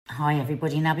Hi,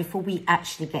 everybody. Now, before we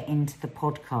actually get into the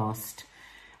podcast,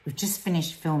 we've just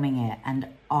finished filming it, and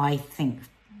I think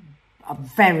I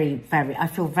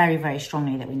feel very, very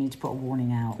strongly that we need to put a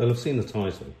warning out. Well, I've seen the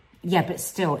title. Yeah, but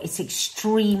still, it's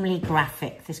extremely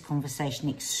graphic, this conversation.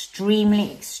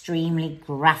 Extremely, extremely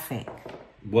graphic.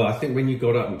 Well, I think when you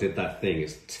got up and did that thing,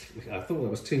 I thought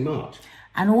that was too much.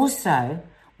 And also,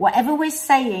 whatever we're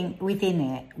saying within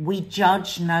it, we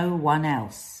judge no one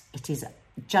else. It is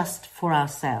just for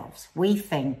ourselves. We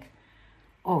think,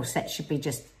 sex should be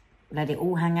just let it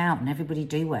all hang out and everybody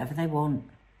do whatever they want,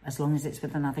 as long as it's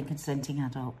with another consenting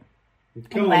adult.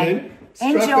 Come on,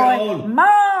 enjoy.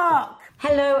 Mark!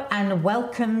 Hello and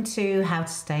welcome to How to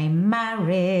Stay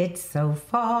Married So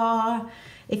Far.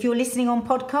 If you're listening on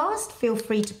podcast, feel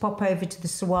free to pop over to the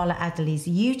Suala Adderley's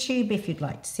YouTube if you'd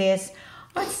like to see us.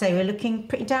 I'd say we're looking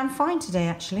pretty damn fine today,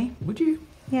 actually. Would you?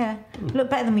 Yeah, look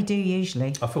better than we do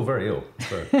usually. I feel very ill.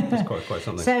 It's quite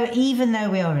something. So even though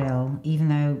we are ill, even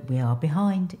though we are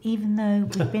behind, even though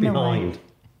we've been behind. away,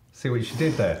 See what you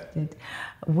did there.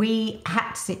 we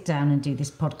had to sit down and do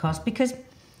this podcast because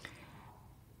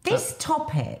this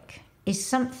topic is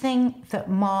something that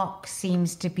Mark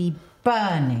seems to be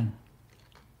burning.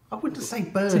 I wouldn't say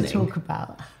burning. To talk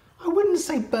about. I wouldn't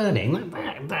say burning.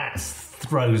 That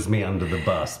throws me under the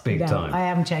bus big time. I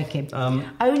am joking.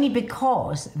 Only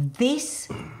because this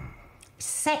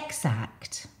sex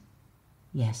act...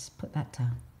 Yes, put that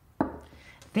down.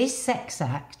 This sex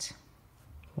act...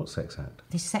 What sex act?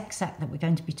 This sex act that we're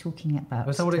going to be talking about.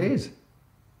 Is that what it is?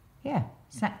 Yeah,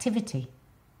 it's an activity.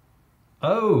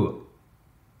 Oh.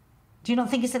 Do you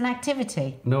not think it's an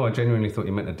activity? No, I genuinely thought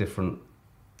you meant a different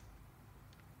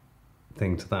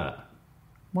thing to that.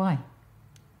 Why?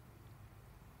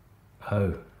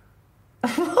 Oh.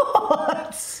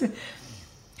 What?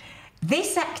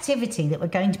 This activity that we're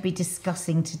going to be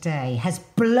discussing today has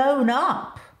blown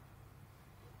up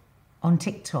on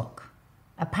TikTok.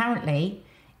 Apparently,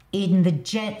 in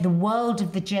the world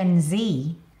of the Gen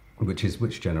Z... Which is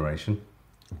which generation?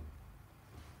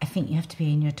 I think you have to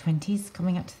be in your 20s,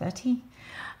 coming up to 30.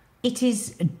 It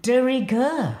is de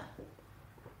rigueur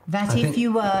that if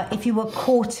you were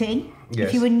courting, yes,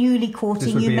 if you were newly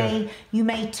courting, you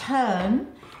may turn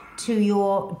to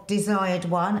your desired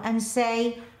one and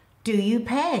say, "Do you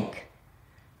peg?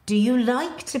 Do you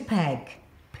like to peg?"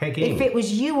 Pegging. If it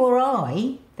was you or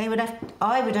I would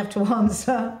have to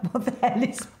answer, "What the hell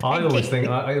is pegging?" I always think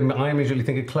I immediately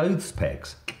think of clothes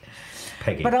pegs.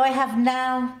 Pegging. But I have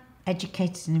now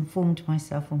educated and informed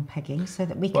myself on pegging so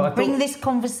that we can bring this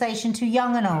conversation to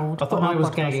young and old. I thought I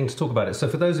was gagging to talk about it. So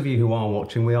for those of you who are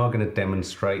watching, we are going to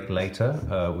demonstrate later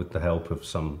with the help of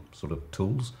some sort of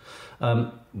tools.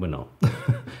 We're not.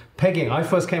 Pegging. I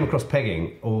first came across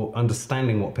pegging or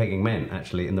understanding what pegging meant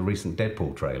actually in the recent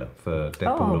Deadpool trailer for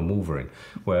Deadpool and Wolverine,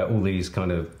 where all these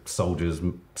kind of soldiers,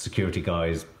 security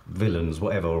guys, villains,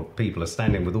 whatever, people are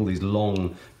standing with all these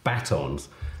long batons.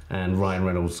 And Ryan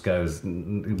Reynolds goes,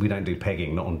 "We don't do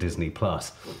pegging, not on Disney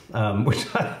Plus," which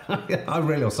I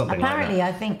really or something Apparently,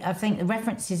 like that. I think the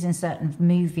references in certain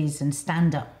movies and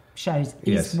stand-up shows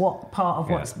is what part of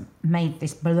what's made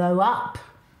this blow up.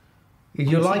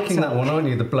 You're liking that one, aren't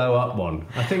you? The blow up one.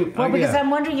 I think. Well, because I'm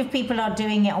wondering if people are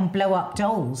doing it on blow up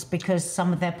dolls because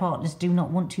some of their partners do not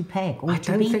want to peg or to be pegged.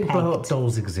 I don't think blow up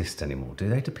dolls exist anymore, do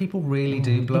they? Do people really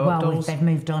do blow up dolls? Well, they've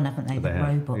moved on, haven't they? The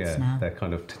robots now. They're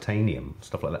kind of titanium,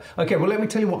 stuff like that. Okay, well, let me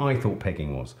tell you what I thought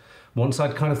pegging was. Once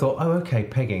I'd kind of thought, oh, okay,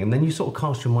 pegging. And then you sort of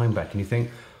cast your mind back and you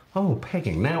think, oh,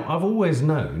 pegging. Now, I've always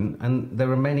known, and there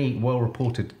are many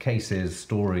well-reported cases,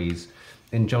 stories,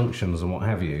 injunctions and what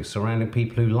have you surrounding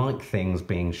people who like things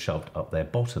being shoved up their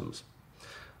bottoms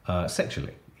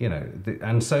sexually,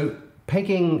 and so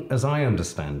pegging, as I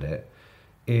understand it,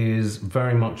 is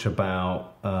very much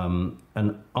about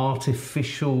an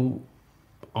artificial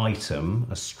item,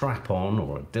 a strap-on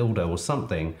or a dildo or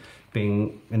something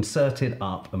being inserted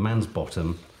up a man's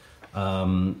bottom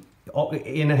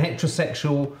in a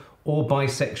heterosexual or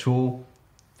bisexual.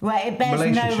 Well, it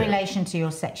bears no relation to your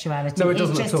sexuality. No, it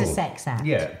doesn't it's just at all. A sex act.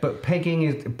 Yeah, but pegging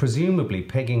is presumably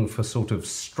pegging for sort of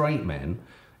straight men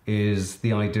is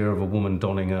the idea of a woman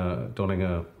donning a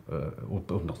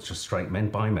or not just straight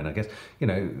men, bi men, I guess.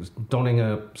 Donning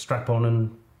a strap on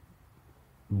and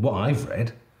what I've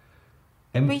read.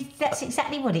 That's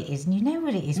exactly what it is, and you know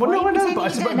what it is. Well, no, I know,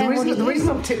 but the reason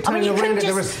I'm tiptoeing around it,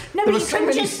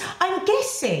 I'm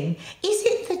guessing, is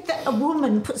it that a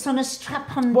woman puts on a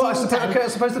strap-on dildo? Well, I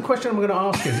suppose the question I'm going to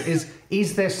ask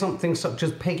is there something such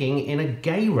as pegging in a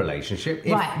gay relationship if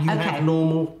you have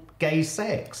normal gay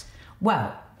sex?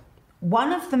 Well,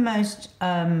 one of the most...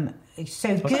 I was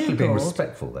actually being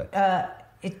respectful there.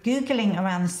 Googling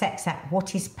around the sex act,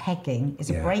 what is pegging, is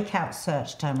a breakout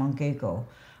search term on Google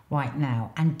right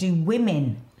now. And do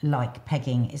women like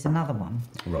pegging is another one.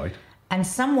 Right. And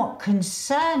somewhat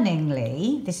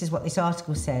concerningly, this is what this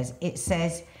article says, it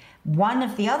says one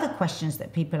of the other questions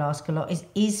that people ask a lot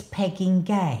is pegging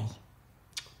gay?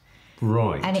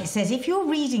 Right. And it says, if you're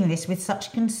reading this with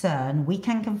such concern, we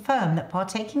can confirm that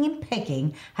partaking in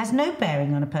pegging has no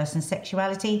bearing on a person's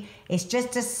sexuality. It's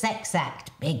just a sex act,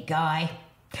 big guy.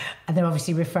 And they're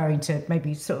obviously referring to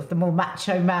maybe sort of the more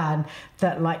macho man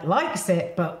that likes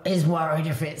it but is worried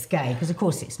if it's gay. Because of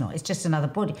course it's not. It's just another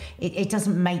body. It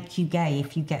doesn't make you gay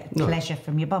if you get pleasure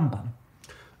from your bum bum.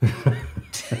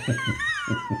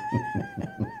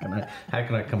 How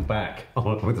can I come back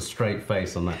with a straight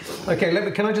face on that?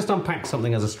 Okay, can I just unpack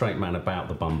something as a straight man about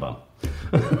the bum bum?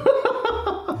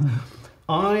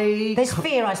 There's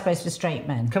fear, I suppose, for straight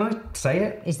men. Can I say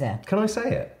it? Is there? Can I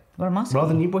say it? What am I saying?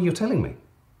 Rather than you're telling me.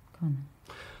 Go on.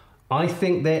 I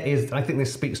think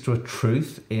this speaks to a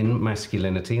truth in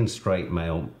masculinity and straight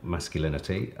male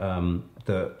masculinity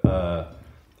that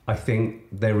I think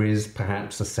there is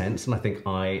perhaps a sense, and I think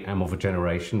I am of a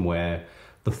generation where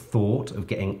the thought of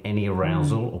getting any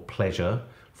arousal or pleasure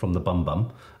from the bum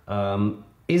bum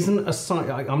isn't a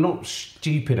sign. I'm not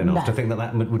stupid enough to think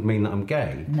that would mean that I'm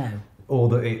gay. No. Or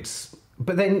that it's.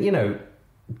 But then,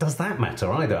 does that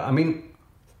matter either? I mean.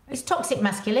 It's toxic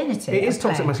masculinity. It is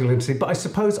toxic masculinity, but I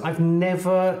suppose I've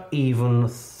never even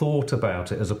thought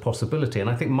about it as a possibility. And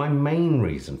I think my main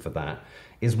reason for that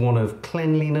is one of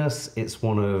cleanliness. It's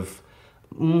one of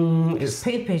it's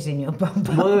poo-poos in your bum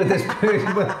bum. Well,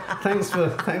 thanks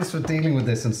for dealing with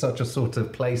this in such a sort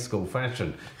of play school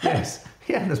fashion. Yes,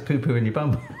 there's poo-poo in your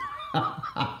bum.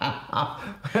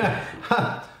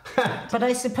 But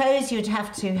I suppose you'd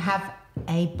have to have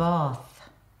a bath.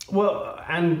 Well,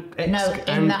 and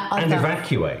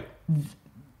evacuate.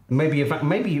 Maybe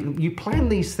you plan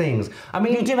these things. I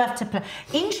mean, you do have to plan.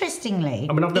 Interestingly,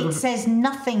 it says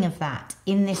nothing of that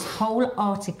in this whole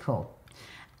article.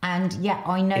 And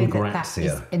I know that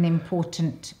is an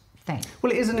important thing.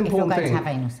 Well, it is an important thing. If you're going to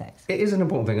have anal sex. It is an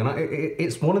important thing, and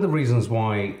it's one of the reasons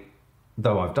why,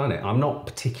 though I've done it, I'm not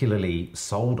particularly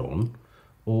sold on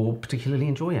or particularly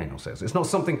enjoy anal sex. It's not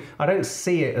something. I don't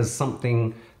see it as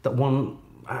something that one.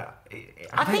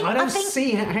 I don't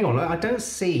see. Hang on, I don't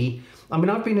see. I mean,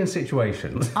 I've been in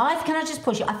situations. Can I just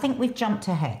push you? I think we've jumped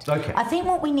ahead. Okay. I think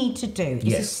what we need to do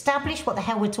is establish what the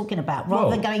hell we're talking about, rather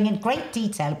than going in great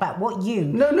detail about what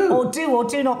you or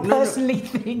do not personally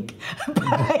think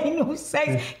about anal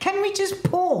sex. Can we just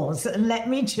pause and let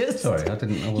me just? Sorry, I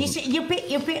didn't. You're a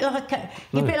bit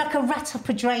like a rat up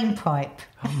a drain pipe.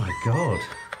 Oh my God.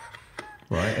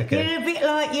 Right. Okay. You're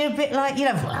a bit like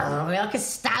like a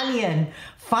stallion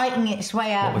fighting its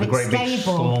way out of its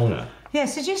stable. Yeah,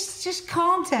 so just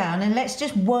calm down and let's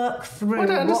just work through. I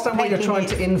don't understand what you're trying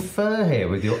to infer here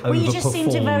with your overperformed. Well, you just seem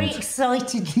to very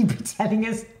excitedly be telling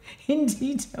us in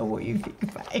detail what you think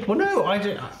about it. Well, no, I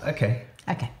do. Okay.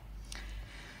 Okay.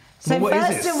 So what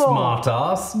first is it, of all, smart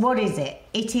ass? What is it?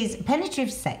 It is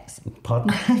penetrative sex.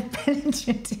 Pardon?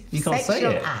 Penetrative you can't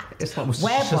sexual say it. act, it's like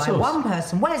whereby one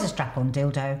person wears a strap-on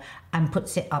dildo and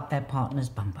puts it up their partner's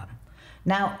bum bum.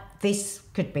 Now, this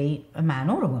could be a man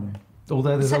or a woman.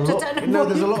 Although there's a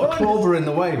lot of clobber in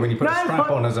the way when you put a strap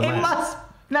on as a man.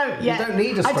 You don't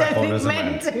need a strap on as a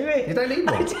man. You don't need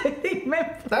one. I don't think men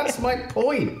do. That's my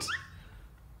point.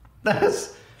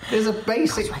 There's a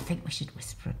basic. I think we should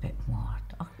whisper a bit more.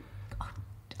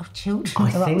 Our children.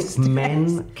 I think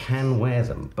men can wear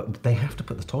them, but they have to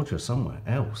put the todger somewhere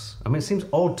else. I mean, it seems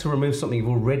odd to remove something you've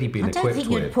already been equipped with. I don't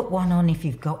think you'd put one on if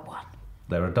you've got one.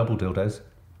 There are double dildos.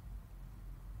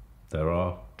 There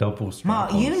are double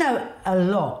strap-ons. Mark, you know a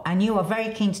lot, and you are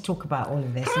very keen to talk about all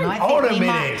of this. Hang and I think on a we minute.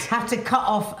 might have to cut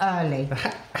off early.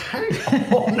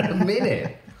 Hang on a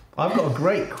minute. I've got a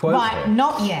great quote Right, here.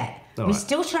 not yet. All We're right.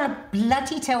 still trying to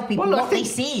bloody tell people what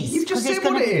this is. You've just said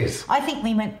what it is. I think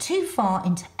we went too far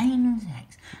into anal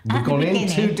sex. We've gone in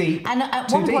too deep. And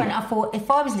at one point I thought, if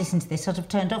I was listening to this, I'd have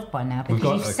turned off by now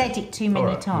because you've said it too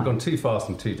many times. We've gone too fast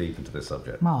and too deep into this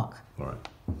subject. Mark. All right.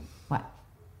 Right.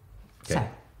 Okay. So.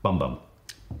 Bum.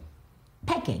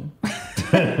 Pegging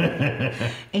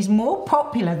is more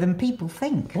popular than people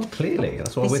think. Well, clearly.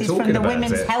 That's why we're talking about it. This is from the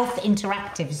Women's Health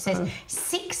Interactive. It says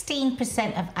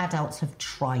 16% of adults have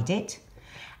tried it.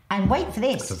 And wait for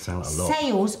this. That sound like a lot.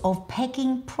 Sales of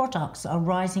pegging products are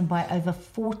rising by over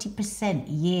 40%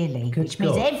 yearly, which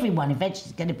means everyone eventually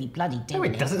is going to be bloody doing it.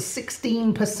 No, it doesn't.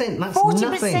 16%. That's 40%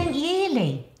 nothing.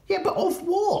 Yearly. Yeah, but of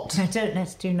what? No,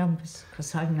 let's do numbers,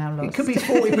 because I'm now lost. It could be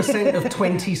 40% of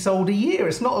 20 sold a year.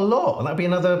 It's not a lot. That'd be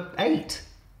another 8.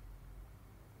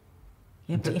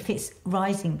 Yeah, but if it's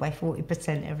rising by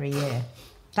 40% every year,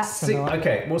 that's a lot.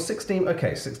 Okay, well, 16.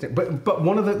 Okay, 16. But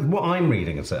what I'm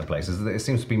reading in certain places is that it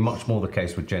seems to be much more the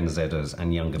case with Gen Zers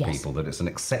and younger people, that it's an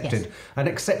accepted,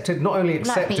 not only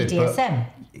accepted, like BDSM.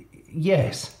 but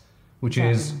yes, which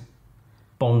is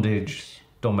bondage,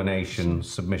 domination,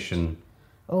 submission.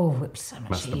 Oh, whips so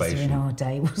much easier in our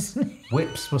day, wasn't it?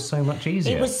 Whips was so much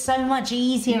easier. It was so much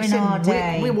easier in our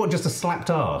day. We what, just a slapped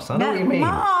arse? I know what you mean.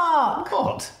 Mark!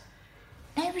 What?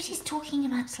 Nobody's talking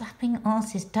about slapping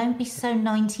arses. Don't be so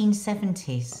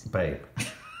 1970s. Babe.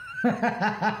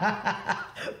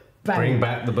 Babe. Bring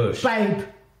back the bush. Babe.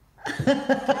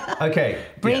 Okay.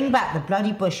 Bring back the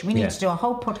bloody bush. We need to do a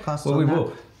whole podcast on that. Well, we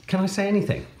will. Can I say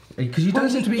anything? Because you don't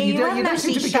seem to be. You don't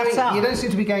seem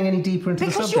to be going any deeper into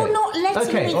the subject. Because you're not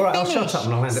letting me Okay, all right. finish I'll shut up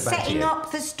and I'll hand it back to you. setting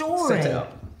up the story. Set it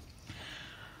up.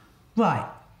 Right.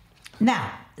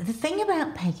 Now, the thing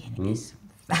about pegging is,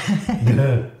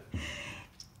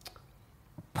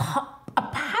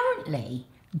 apparently,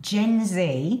 Gen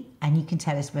Z, and you can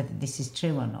tell us whether this is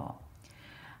true or not,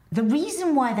 the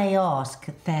reason why they ask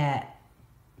their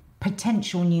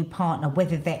potential new partner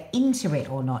whether they're into it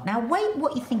or not. Now, wait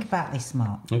what you think about this,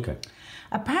 Mark. Okay.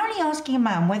 Apparently, asking a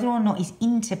man whether or not he's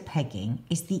into pegging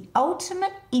is the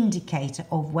ultimate indicator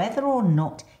of whether or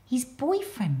not he's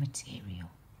boyfriend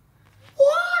material.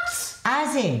 What?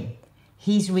 As in,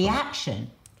 his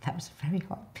reaction. That was a very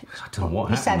hard pitch. I don't know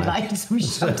what you happened. You sound like something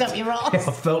shoved up your arse. Yeah,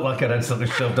 I felt like I'd had something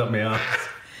shoved up my arse.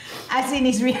 As in,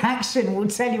 his reaction will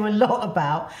tell you a lot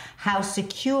about how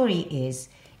secure he is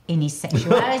in his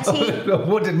sexuality.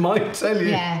 What did mine tell you?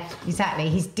 Yeah, exactly.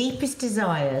 His deepest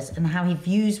desires and how he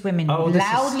views women who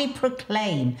loudly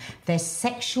proclaim their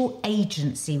sexual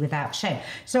agency without shame.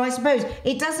 So I suppose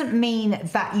it doesn't mean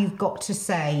that you've got to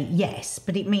say yes,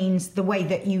 but it means the way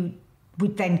that you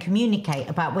would then communicate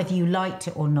about whether you liked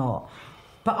it or not.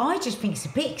 But I just think it's a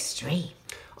bit extreme.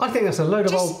 I think that's a load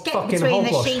of old fucking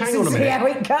hogwash. Hang on a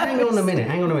minute.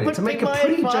 Hang on a minute. To make a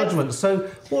pre-judgment. So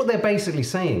what they're basically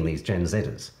saying, these Gen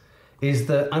Zers, is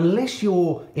that unless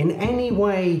you're in any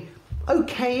way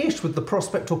okay-ish with the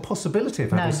prospect or possibility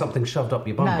of having something shoved up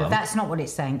your bum. No, that's not what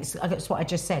it's saying. That's what I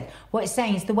just said. What it's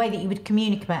saying is the way that you would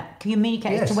communicate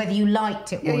as to whether you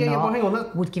liked it or not. Well, hang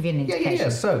on, would give you an indication. Yeah.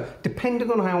 So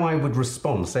depending on how I would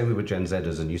respond, say we were Gen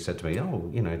Zers and you said to me,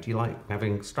 do you like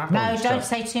having strap-ons? No, don't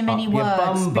say too many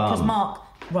words because Mark.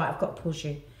 Right, I've got to pause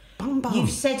you. Bum. You've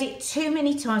said it too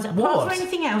many times. Apart from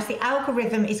anything else, the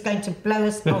algorithm is going to blow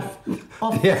us off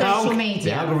social media.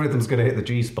 The algorithm's going to hit the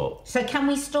G-spot. So can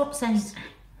we stop saying...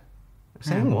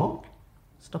 Saying what?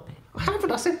 Stop it. I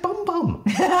haven't. I said bum.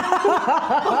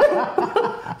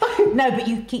 No, but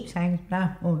you keep saying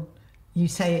no. Or you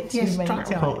say it too many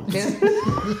times.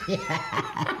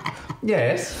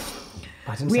 Yes.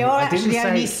 We are actually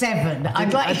only 7.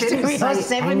 I'd like to say we are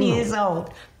 7 years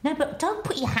old. No, but don't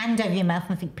put your hand over your mouth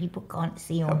and think people can't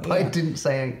see or hear. I didn't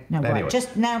say... No, anyway, right.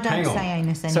 Just now don't say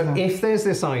anus anymore. So if there's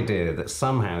this idea that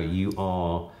somehow you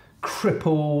are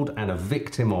crippled and a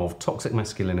victim of toxic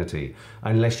masculinity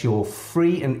unless you're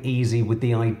free and easy with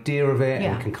the idea of it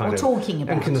and can kind of talking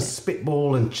about and can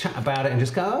spitball and chat about it and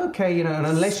just go, okay, and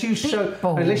unless you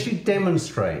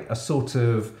demonstrate a sort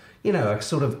of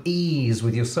ease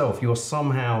with yourself, you're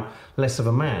somehow less of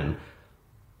a man.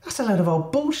 That's a load of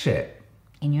old bullshit.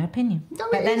 In your opinion. No,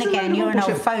 but then again, you're an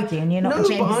old fogey and you're not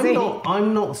Gen Z.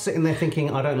 I'm not sitting there thinking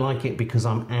I don't like it because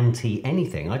I'm anti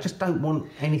anything. I just don't want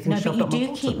anything shoved up my bottom. No,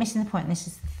 but you do keep missing the point. This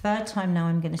is the 3rd time now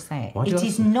I'm going to say it. It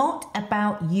is not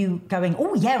about you going,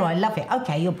 oh yeah, I love it.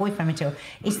 Okay, your boyfriend material.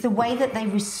 It's the way that they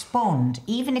respond,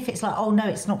 even if it's like, oh no,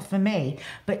 it's not for me,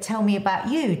 but tell me about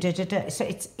you. So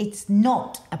it's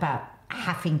not about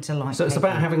having to like. So it's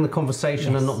about having the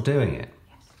conversation and not doing it.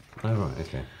 Yes. Oh right,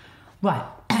 okay. Right.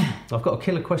 I've got a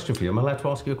killer question for you. Am I allowed to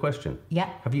ask you a question? Yeah.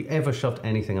 Have you ever shoved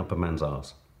anything up a man's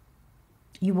arse?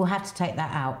 You will have to take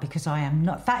that out because I am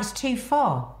not. That is too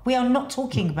far. We are not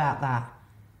talking about that.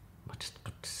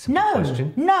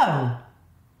 No.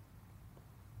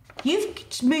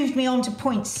 You've moved me on to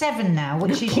point 7 now,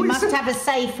 which is you must have a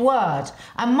safe word.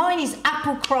 And mine is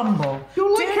apple crumble.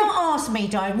 Do not ask me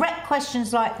direct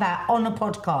questions like that on a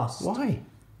podcast. Why?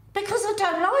 Because I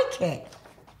don't like it.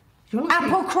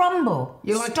 Apple crumble.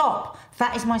 Stop.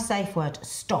 That is my safe word.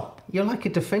 Stop. You're like a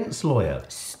defence lawyer.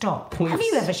 Stop. Have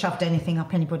you ever shoved anything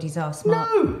up anybody's arse, Mark?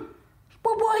 No.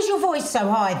 Well, why is your voice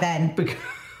so high then?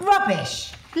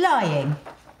 Rubbish. Lying.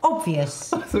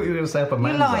 Obvious. I thought you were going to say up a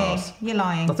man's arse. You're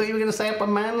lying. I thought you were going to say up a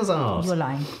man's arse. You're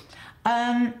lying.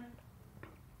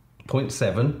 Point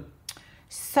 7.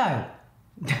 So.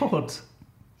 What?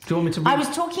 Do you want me to read? I was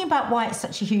talking about why it's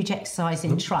such a huge exercise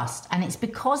in trust, and it's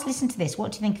because, listen to this,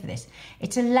 what do you think of this?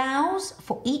 It allows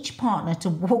for each partner to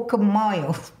walk a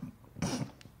mile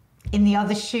in the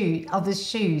other's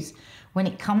shoes when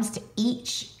it comes to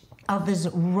each other's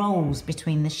roles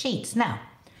between the sheets. Now,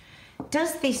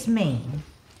 does this mean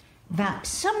that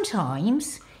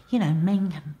sometimes,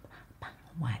 men can bang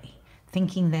away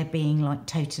thinking they're being like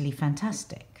totally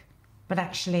fantastic, but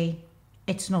actually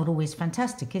it's not always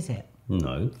fantastic, is it?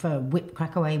 No. For whip,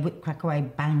 crack away,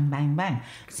 bang, bang, bang.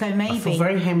 So maybe... I feel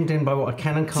very hemmed in by what I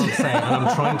can and can't say, and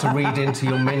I'm trying to read into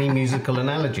your many musical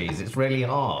analogies. It's really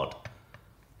hard.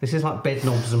 This is like bed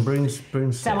knobs and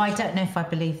broomsticks. So I don't know if I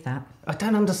believe that. I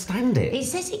don't understand it. It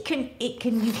says you can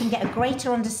get a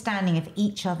greater understanding of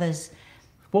each other's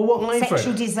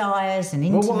sexual desires and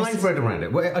intimacy. Well, what I've read around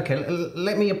it... Okay,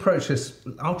 let me approach this...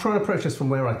 I'll try and approach this from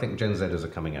where I think Gen Zers are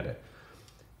coming at it.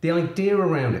 The idea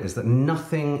around it is that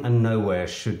nothing and nowhere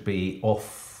should be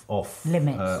off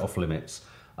limits.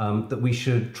 That we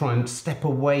should try and step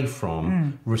away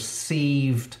from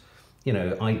received,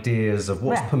 ideas of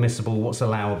what's permissible, what's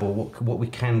allowable, what we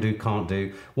can do, can't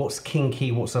do, what's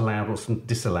kinky, what's allowed, what's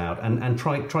disallowed, and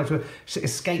try to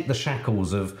escape the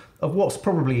shackles of what's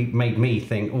probably made me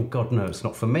think, oh God, no, it's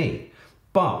not for me.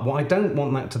 But what I don't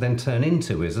want that to then turn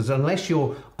into is unless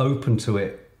you're open to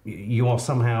it, you are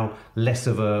somehow less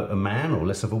of a man or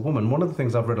less of a woman. One of the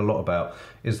things I've read a lot about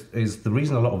is the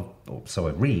reason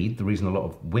the reason a lot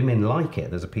of women like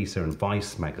it. There's a piece here in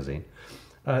Vice magazine.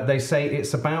 They say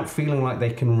it's about feeling like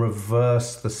they can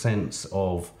reverse the sense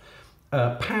of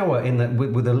power in that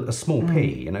with a small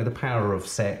p, the power of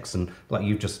sex, and like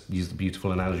you've just used the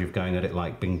beautiful analogy of going at it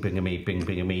like bing a me, jing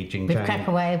jang. Whip crack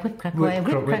away, whip crack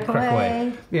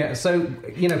away. Yeah, so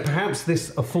perhaps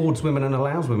this affords women and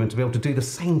allows women to be able to do the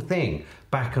same thing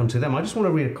back onto them. I just want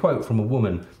to read a quote from a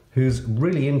woman who's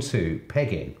really into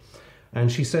pegging, and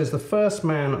she says, "The first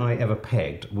man I ever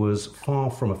pegged was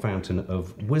far from a fountain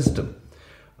of wisdom.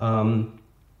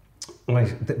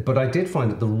 But I did find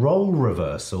that the role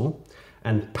reversal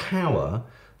and power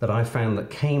that I found that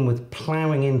came with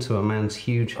ploughing into a man's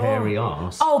huge hairy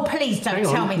arse." Oh, please don't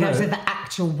tell me those are the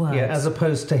actual words. Yeah, as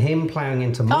opposed to him ploughing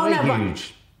into my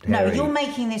huge hairy... No, you're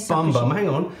making this up. Bum, hang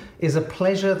on. Is a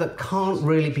pleasure that can't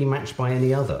really be matched by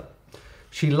any other.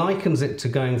 She likens it to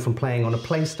going from playing on a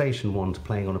PlayStation 1 to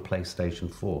playing on a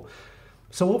PlayStation 4.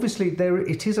 So obviously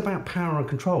it is about power and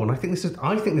control, and I think this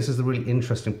is the really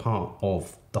interesting part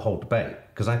of the whole debate,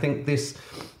 because I think this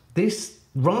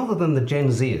rather than the Gen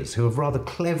Zers who have rather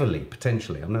cleverly,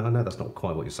 potentially, I know that's not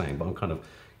quite what you're saying, but I'm kind of,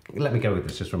 let me go with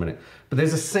this just for a minute. But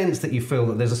there's a sense that you feel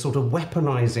that there's a sort of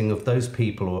weaponizing of those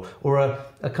people, or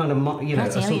a kind of, you're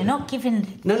not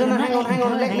giving... No, hang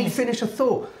on, let me finish a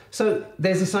thought. So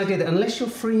there's this idea that unless you're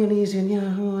free and easy and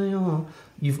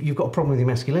you've got a problem with your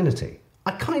masculinity.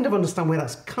 I kind of understand where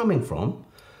that's coming from,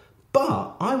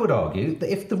 but I would argue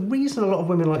that if the reason a lot of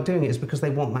women like doing it is because they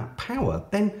want that power,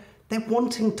 then they're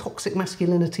wanting toxic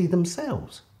masculinity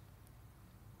themselves.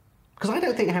 Because I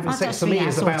don't think having sex for me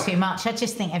is about... too much. I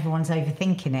just think everyone's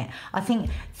overthinking it. I think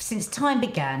since time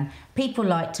began, people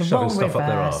like to roll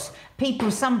reverse.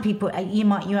 Some people, you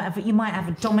might have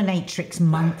a dominatrix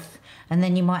month, and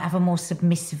then you might have a more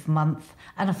submissive month.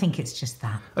 And I think it's just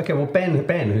that. Okay, well,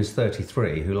 Ben, who's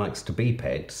 33, who likes to be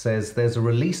pegged, says there's a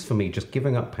release for me just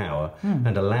giving up power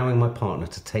and allowing my partner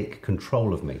to take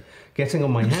control of me. Getting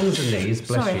on my hands and knees,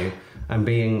 bless you, and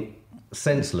being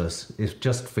senseless, it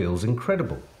just feels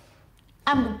incredible.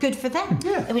 And good for them.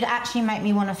 Yeah. It would actually make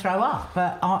me want to throw up,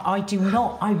 but I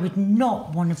would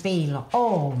not want to be like,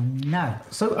 oh, no.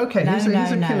 So, okay, here's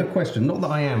a killer question. Not that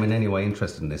I am in any way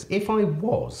interested in this. If I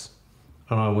was...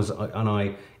 And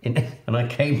I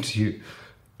came to you,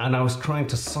 and I was trying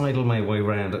to sidle my way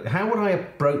around. How would I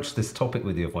approach this topic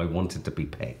with you if I wanted to be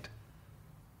pegged?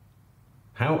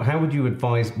 How would you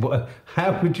advise?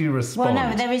 How would you respond? Well,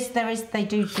 no, there is. They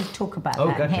do talk about that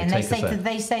okay, here, and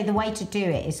they say the way to do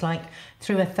it is like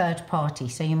through a third party.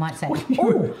 So you might say,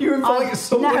 you invite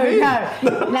someone in.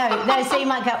 No. So you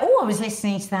might go, oh, I was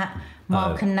listening to that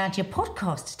Mark and Nadia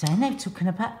podcast today, and they were talking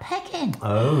about pegging.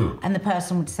 Oh. And the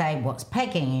person would say, what's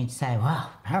pegging? And you'd say, well,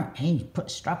 apparently you put a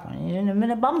strap on it in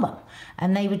a bum bum.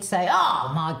 And they would say,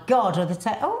 oh my God, or they'd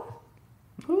say, oh,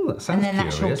 that sounds and then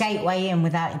curious. That's your gateway in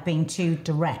without it being too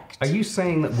direct. Are you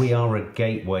saying that we are a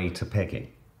gateway to pegging?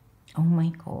 Oh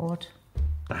my God.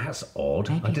 That's odd.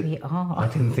 Maybe we are. I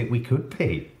didn't think we could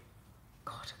be.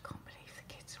 God, I can't believe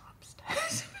the kids are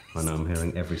upstairs. I know, I'm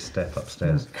hearing every step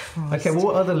upstairs. Oh, okay, well,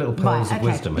 what other little pearls of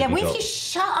wisdom have you got? Will you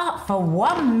shut up for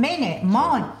 1 minute?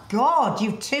 My God,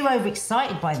 you're too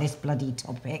overexcited by this bloody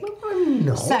topic. No, I'm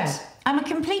not. So, I'm a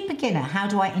complete beginner. How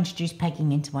do I introduce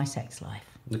pegging into my sex life?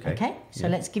 Okay? So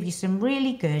let's give you some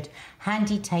really good,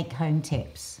 handy take-home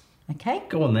tips. Okay?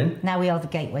 Go on then. Now we are the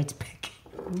gateway to pegging.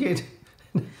 Good.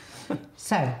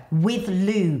 So, with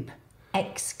lube,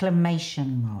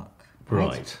 exclamation mark.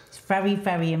 Right. It's very,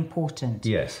 very important.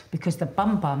 Yes. Because the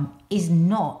bum is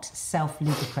not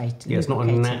self-lubricating. Yeah, it's not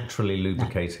a naturally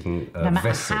lubricating no matter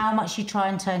vessel. how much you try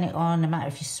and turn it on, no matter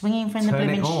if you're swinging from the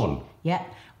blooming... Turn it on? Yeah.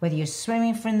 Whether you're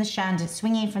swinging from the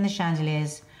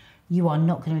chandeliers, you are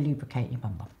not going to lubricate your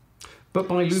bum. But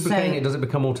by lubricating it, does it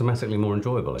become automatically more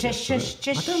enjoyable? Just shut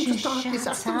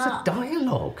a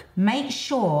dialogue. Make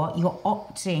sure you're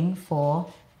opting for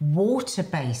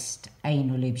water-based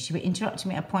anal lube. You were interrupting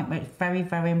me at a point where it's very,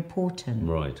 very important.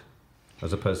 Right.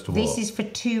 As opposed to what? This is for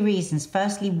 2 reasons.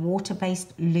 Firstly,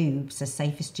 water-based lubes are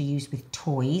safest to use with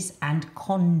toys and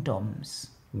condoms.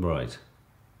 Right.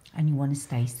 And you want to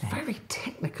stay safe. Very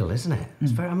technical, isn't it?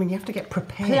 It's very. I mean, you have to get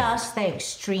prepared. Plus, they're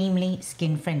extremely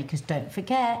skin-friendly because don't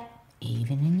forget,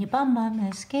 even in your bum,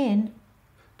 there's skin.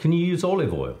 Can you use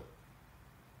olive oil?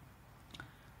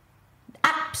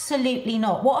 Absolutely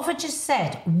not. What have I just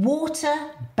said?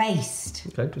 Water-based.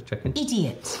 Okay, just checking.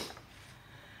 Idiot.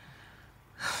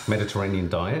 Mediterranean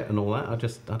diet and all that. I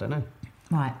don't know.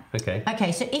 Right. Okay.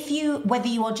 Okay, so whether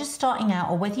you are just starting out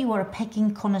or whether you are a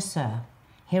pegging connoisseur,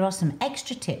 here are some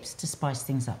extra tips to spice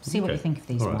things up. See what you think of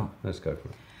these, all right, Mark. let's go for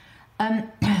it.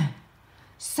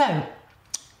 So,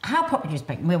 how popular is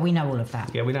pegging? Well, we know all of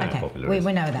that. Yeah, we know how popular it is.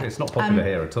 We know that. It's not popular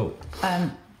here at all.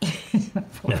 It's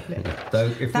not popular.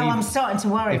 Though I'm starting to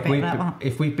worry a bit about that.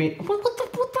 If we've been...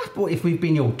 If we've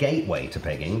been your gateway to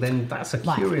pegging, then that's a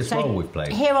curious role we've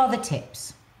played. Here are the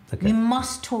tips. Okay. You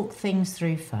must talk things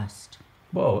through first.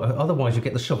 Well, otherwise you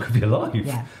get the shock of your life.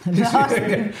 Yeah. If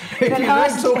you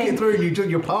don't talk it through and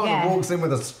your partner walks in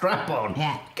with a strap on.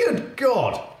 Yeah. Good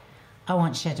God. I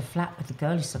once shared a flat with a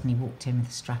girl who suddenly walked in with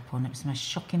a strap on. It was the most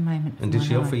shocking moment of And my did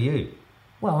she life. offer you?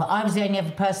 Well, I was the only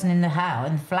other person in the house,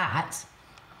 in the flat.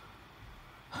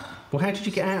 Well, how did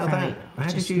you get out of that? How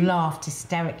just did you laughed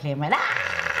hysterically and went,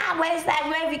 where's that?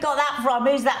 Where have you got that from?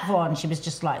 Who's that for? And she was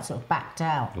just like sort of backed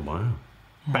out. Wow.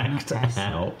 Backed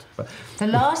out. The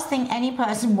last thing any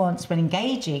person wants when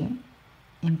engaging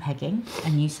in pegging, a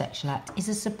new sexual act, is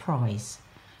a surprise.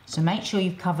 So make sure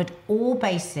you've covered all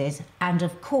bases, and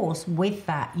of course, with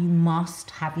that, you must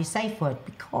have your safe word,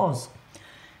 because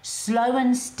slow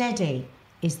and steady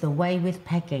is the way with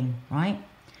pegging, right?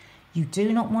 You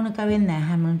do not want to go in there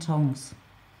hammer and tongs.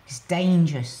 It's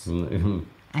dangerous and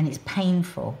it's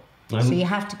painful. So you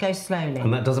have to go slowly.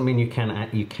 And that doesn't mean you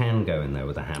can go in there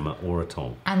with a hammer or a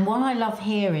tong. And what I love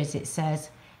here is it says,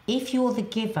 if you're the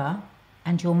giver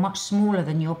and you're much smaller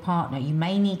than your partner, you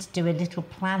may need to do a little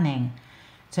planning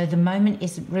so the moment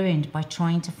isn't ruined by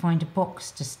trying to find a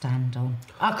box to stand on.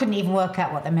 I couldn't even work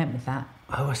out what they meant with that.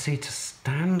 Oh, I see. To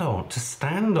stand on.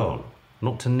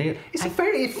 Not to kneel. It's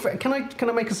Can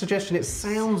I make a suggestion? It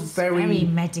sounds very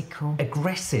medical,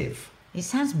 aggressive. It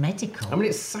sounds medical. I mean,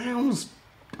 it sounds.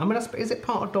 I mean, is it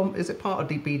part of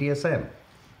BDSM?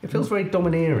 It feels very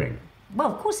domineering.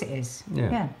 Well, of course it is.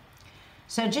 Yeah.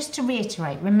 So just to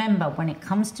reiterate, remember when it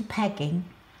comes to pegging,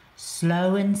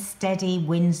 slow and steady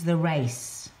wins the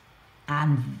race,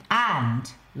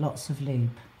 and lots of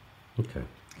lube. Okay.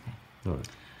 All right.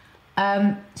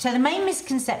 So the main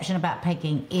misconception about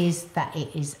pegging is that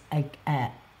it is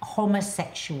a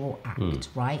homosexual act,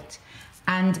 right?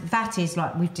 And that is,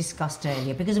 like we've discussed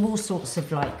earlier, because of all sorts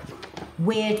of like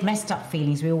weird, messed up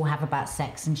feelings we all have about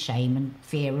sex and shame and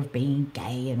fear of being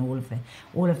gay and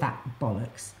all of that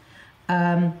bollocks.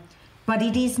 But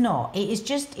it is not. It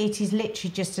is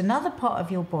literally just another part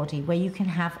of your body where you can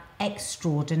have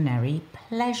extraordinary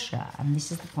pleasure. And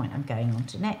this is the point I'm going on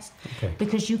to next. Okay.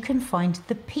 Because you can find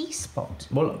the P-spot.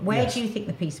 Well, Where do you think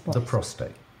the P-spot is? The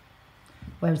prostate.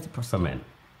 Where was the prostate? For men.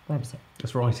 Where was it?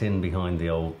 It's right in behind the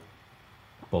old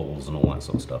balls and all that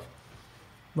sort of stuff.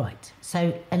 Right.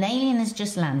 So an alien has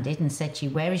just landed and said to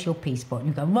you, where is your P-spot? And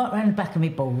you go, right round the back of my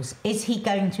balls. Is he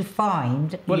going to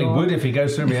find Well, he would if he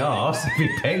goes through my arse. If he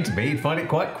pegged me, he'd find it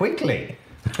quite quickly.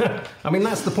 I mean,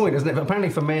 that's the point, isn't it? But apparently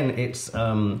for men, it's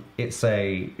a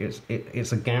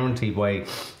guaranteed way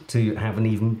to have an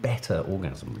even better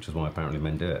orgasm, which is why apparently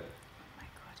men do it. Oh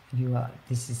my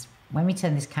God. When we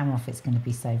turn this camera off, it's going to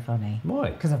be so funny.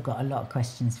 Why? Because I've got a lot of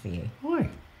questions for you. Why?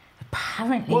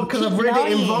 Apparently, Well, because I've read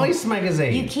it in Vice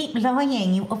magazine. You keep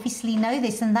lying. You obviously know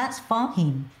this, and that's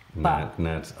fine. But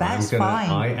Nad, that's fine.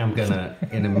 I am gonna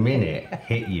in a minute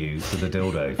hit you with a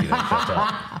dildo if you don't shut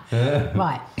up.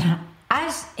 Right.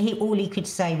 As all he could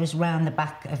say was round the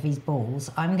back of his balls,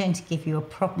 I'm going to give you a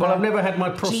proper. Well, I've never had my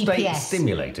prostate GPS.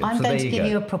 stimulated. I'm so going there to give go.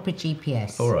 you a proper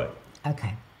GPS. All right.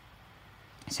 Okay.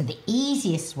 So the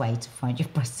easiest way to find your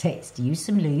prostate is to use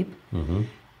some lube,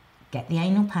 get the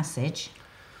anal passage,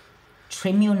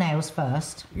 trim your nails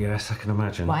first. Yes, I can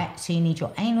imagine. Right, so you need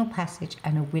your anal passage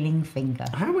and a willing finger.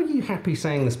 How are you happy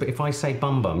saying this? But if I say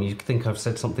bum bum, you think I've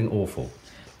said something awful.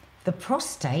 The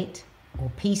prostate, or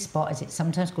P-spot as it's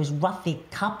sometimes called, is roughly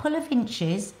a couple of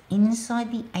inches inside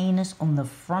the anus on the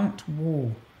front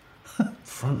wall.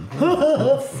 Front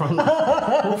wall? front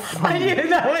I knew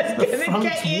that was going to front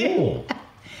get you. wall?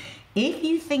 If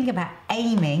you think about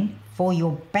aiming for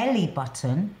your belly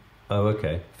button Oh,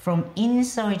 okay. from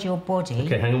inside your body,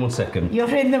 Okay, hang on 1 second.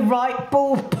 you're in the right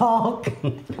ballpark.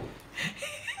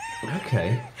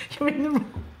 Okay. You're in the right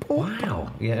ballpark.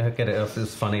 Wow. Yeah, I get it.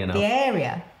 It's funny enough. The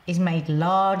area is made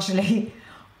largely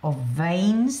of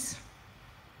veins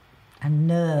and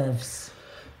nerves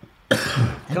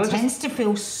and tends to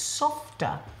feel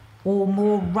softer or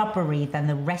more rubbery than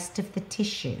the rest of the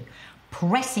tissue.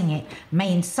 Pressing it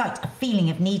may incite a feeling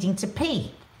of needing to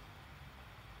pee.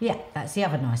 Yeah, that's the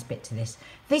other nice bit to this.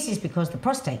 This is because the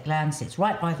prostate gland sits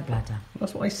right by the bladder.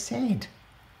 That's what I said.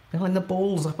 Behind the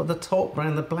balls, up at the top,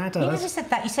 round the bladder. You never said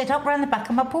that. You said up round the back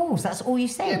of my balls. That's all you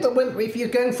said. Yeah, but if you're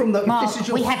going from the... Mark, if this is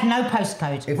your, we had no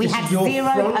postcode. if We this had is your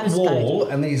zero front postcode. wall,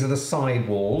 and these are the side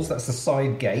walls, that's the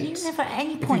side gate. You never at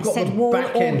any If point you've got said the wall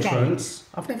back or entrance, gate.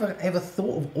 I've never ever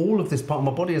thought of all of this part of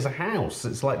my body as a house.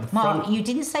 It's like the Mark, front... you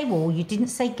didn't say wall, you didn't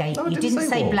say gate, No, I you didn't didn't say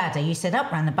say wall. bladder, you said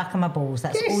up round the back of my balls.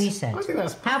 That's Yes, all you said. I think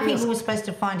that's- How yes. people were supposed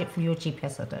to find it from your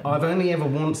GPS, I don't know. I've only ever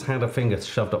once had a finger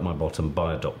shoved up my bottom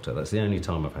by a doctor. That's the only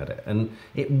time I've had it. And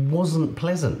it wasn't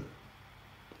pleasant.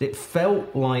 It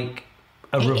felt like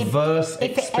a reverse if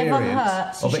it ever experience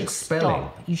hurts, you of should expelling.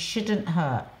 stop. You shouldn't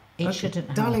hurt. It shouldn't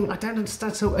hurt. Darling, I don't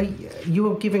understand. So you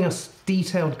are giving us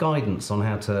detailed guidance on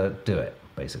how to do it,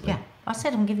 basically. Yeah, I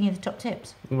said I'm giving you the top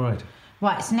tips. Right.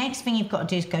 Right, so next thing you've got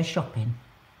to do is go shopping.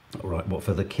 Right, what,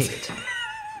 for the kit?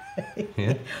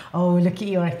 Yeah? Oh, look at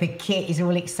you, the kit is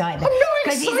all excited. I'm not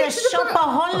Because he's a excited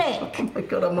about- shopaholic. Oh my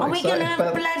God, I'm not Are we excited going to have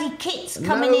about- bloody kits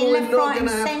coming No, in we're left, not right and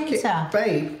gonna have centre?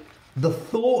 Babe, the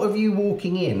thought of you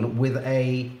walking in with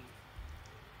a...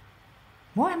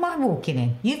 Why am I walking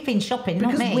in? You've been shopping,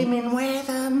 Because not me. women wear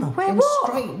them. Wear in what?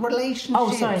 straight relationships.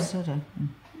 Oh, sorry. Sorry.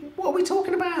 What are we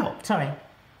talking about? Sorry.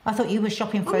 I thought you were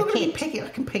shopping for I'm a not going to kit. peg it. I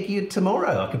can peg you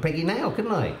tomorrow. I can peg you now,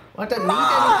 couldn't I? I don't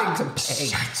need anything to peg.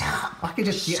 Shut up. I could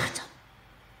just... Shut up.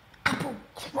 Apple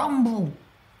crumble.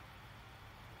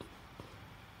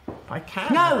 I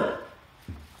can. No.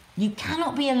 You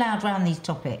cannot be allowed round these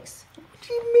topics. What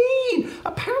do you mean?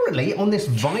 Apparently, on this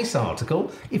Vice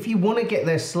article, if you want to get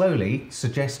there slowly,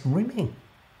 suggest rimming.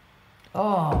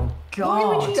 Oh, Why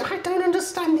God. would you... I don't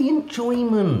understand the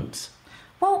enjoyment.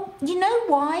 Well, you know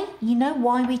why? You know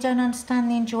why we don't understand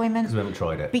the enjoyment? Because we haven't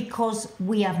tried it. Because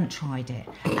we haven't tried it.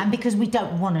 And because we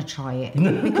don't want to try it.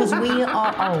 Because we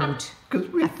are old.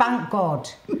 Thank God.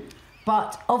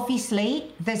 But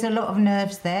obviously, there's a lot of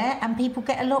nerves there and people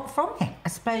get a lot from it. I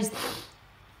suppose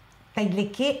they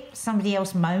lick it, somebody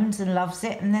else moans and loves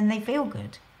it, and then they feel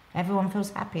good. Everyone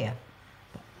feels happier.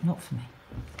 But not for me.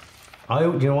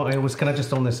 You know what I always... Can I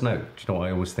just on this note? Do you know what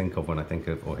I always think of when I think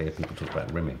of or hear people talk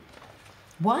about rimming?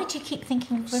 Why do you keep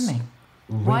thinking of rimming?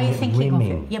 Why are you thinking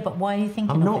rimming. of it? Yeah, but why are you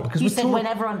thinking I'm of not, it? because You we're said talk-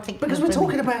 whenever I'm thinking Because of we're rimming.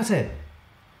 talking about it.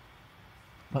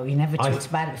 Well, you never talked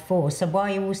about it before, so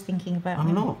why are you always thinking about it?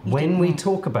 I'm not. When we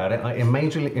talk about it, it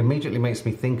immediately makes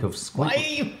me think of squid. Why are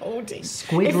you holding?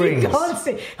 Squid If rings. You can't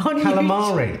see, on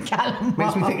Calamari. YouTube, calamari.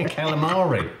 Makes me think of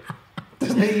calamari.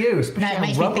 Doesn't it you? Especially No, it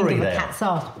makes how me think rubbery of a they are. cat's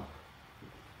arse.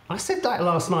 I said that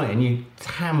last night and you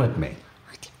hammered me.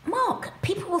 Mark,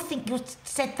 people will think you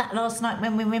said that last night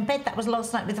when we were in bed. That was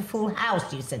last night with a full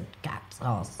house. You said cat's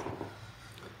arse.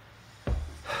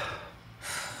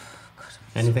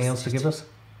 Anything else to give us?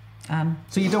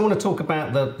 So you don't want to talk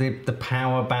about the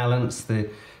power balance, could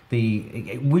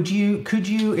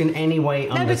you in any way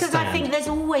understand? No, because I think there's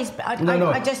always. I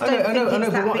just don't think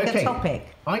it's that big a topic.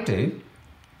 I do.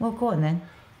 Well, go on then.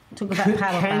 Talk about power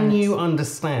balance. Can you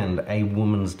understand a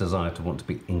woman's desire to want to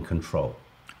be in control?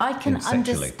 I can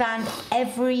sexually? understand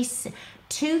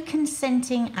two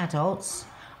consenting adults.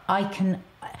 I can,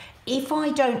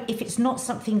 if it's not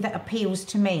something that appeals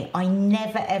to me, I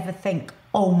never ever think,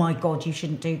 oh my God, you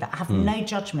shouldn't do that. I have no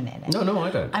judgment in it. No, I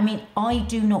don't. I mean, I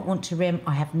do not want to rim.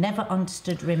 I have never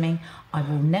understood rimming. I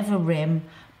will never rim.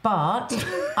 But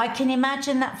I can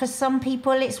imagine that for some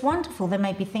people it's wonderful. There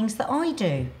may be things that I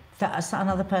do that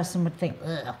another person would think,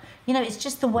 ugh. You know, it's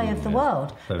just the way of the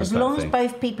world. As long as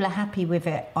both people are happy with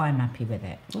it, I'm happy with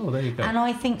it. Oh, there you go. And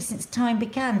I think since time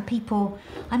began, people,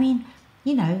 I mean,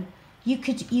 you know, you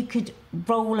could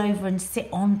roll over and sit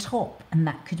on top, and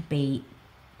that could be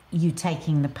you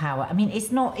taking the power. I mean,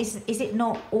 it's not. Is it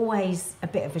not always a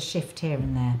bit of a shift here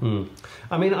and there?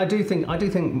 I mean, I do think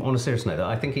on a serious note, that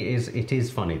I think it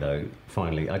is funny though.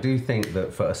 Finally, I do think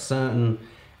that for a certain,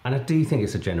 and I do think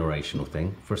it's a generational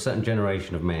thing, for a certain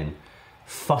generation of men,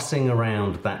 fussing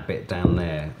around that bit down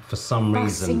there for some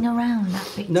reason. Fussing around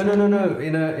that bit. No.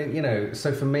 You know,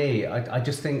 so for me, I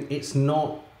just think it's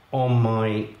not on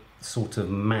my sort of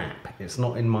map. It's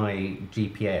not in my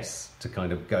GPS to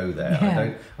kind of go there.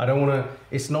 Yeah. I don't want to.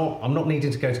 It's not. I'm not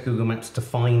needing to go to Google Maps to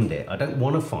find it. I don't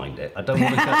want to find it. I don't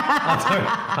want to go.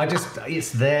 I just.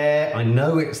 It's there. I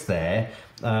know it's there.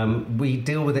 We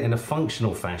deal with it in a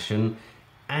functional fashion,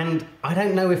 and I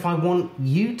don't know if I want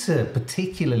you to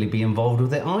particularly be involved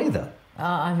with it either.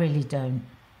 I really don't.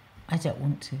 I don't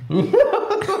want to.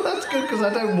 That's good, because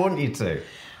I don't want you to.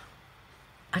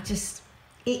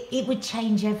 It would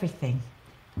change everything.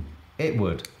 It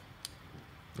would.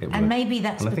 And maybe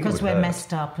that's because we're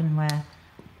messed up and we're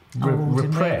old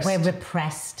repressed. And we're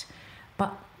repressed.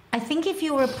 But I think if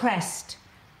you're repressed,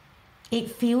 it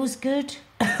feels good.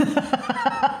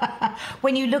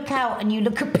 When you look out and you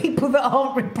look at people that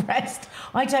aren't repressed,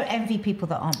 I don't envy people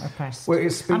that aren't repressed. Well,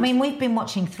 I mean, we've been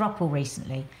watching Thruple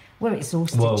recently. We're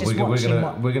exhausted just watching.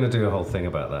 We're going to do a whole thing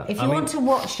about that. If you want to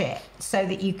watch it so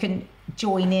that you can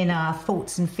join in our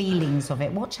thoughts and feelings of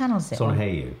it, what channel is it on? It's on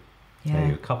Hey You. Yeah. Hey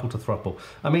You, couple to thruple.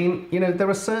 I mean, you know, there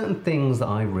are certain things that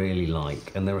I really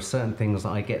like, and there are certain things that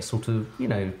I get sort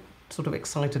of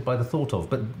excited by the thought of.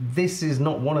 But this is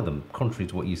not one of them, contrary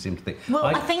to what you seem to think. Well,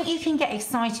 I think you can get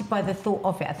excited by the thought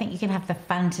of it. I think you can have the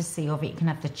fantasy of it. You can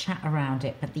have the chat around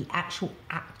it. But the actual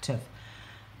act of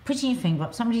putting your finger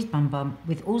up somebody's bum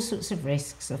with all sorts of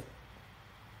risks of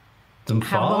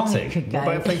how long it could go.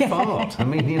 What about if they fart? I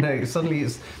mean, you know, suddenly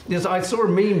it's... Yes, I saw a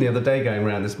meme the other day going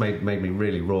around. This made me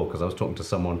really raw, because I was talking to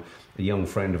someone, a young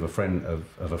friend of a friend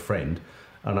of a friend,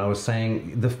 and I was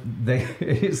saying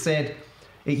it said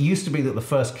it used to be that the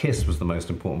first kiss was the most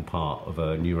important part of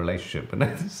a new relationship, and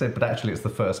they said, but actually it's the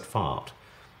first fart.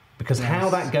 Because how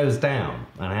that goes down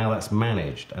and how that's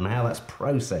managed and how that's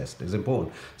processed is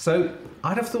important. So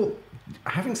I'd have thought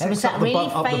having sex up the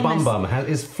bum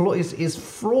is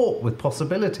fraught with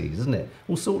possibilities, isn't it?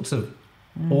 All sorts of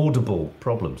audible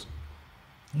problems.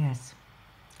 Yes.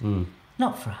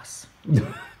 Not for us.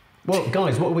 Well,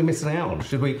 guys, what are we missing out on?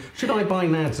 Should I buy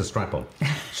Nads a strap-on?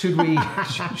 Should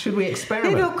we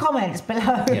experiment? Leave your comments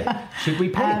below. Yeah. Should we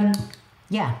peg?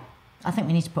 Yeah. I think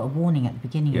we need to put a warning at the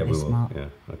beginning of this, Mark. Yeah,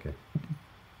 okay.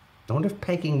 I wonder if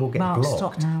pegging will get blocked. Mark,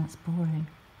 stop now. It's boring.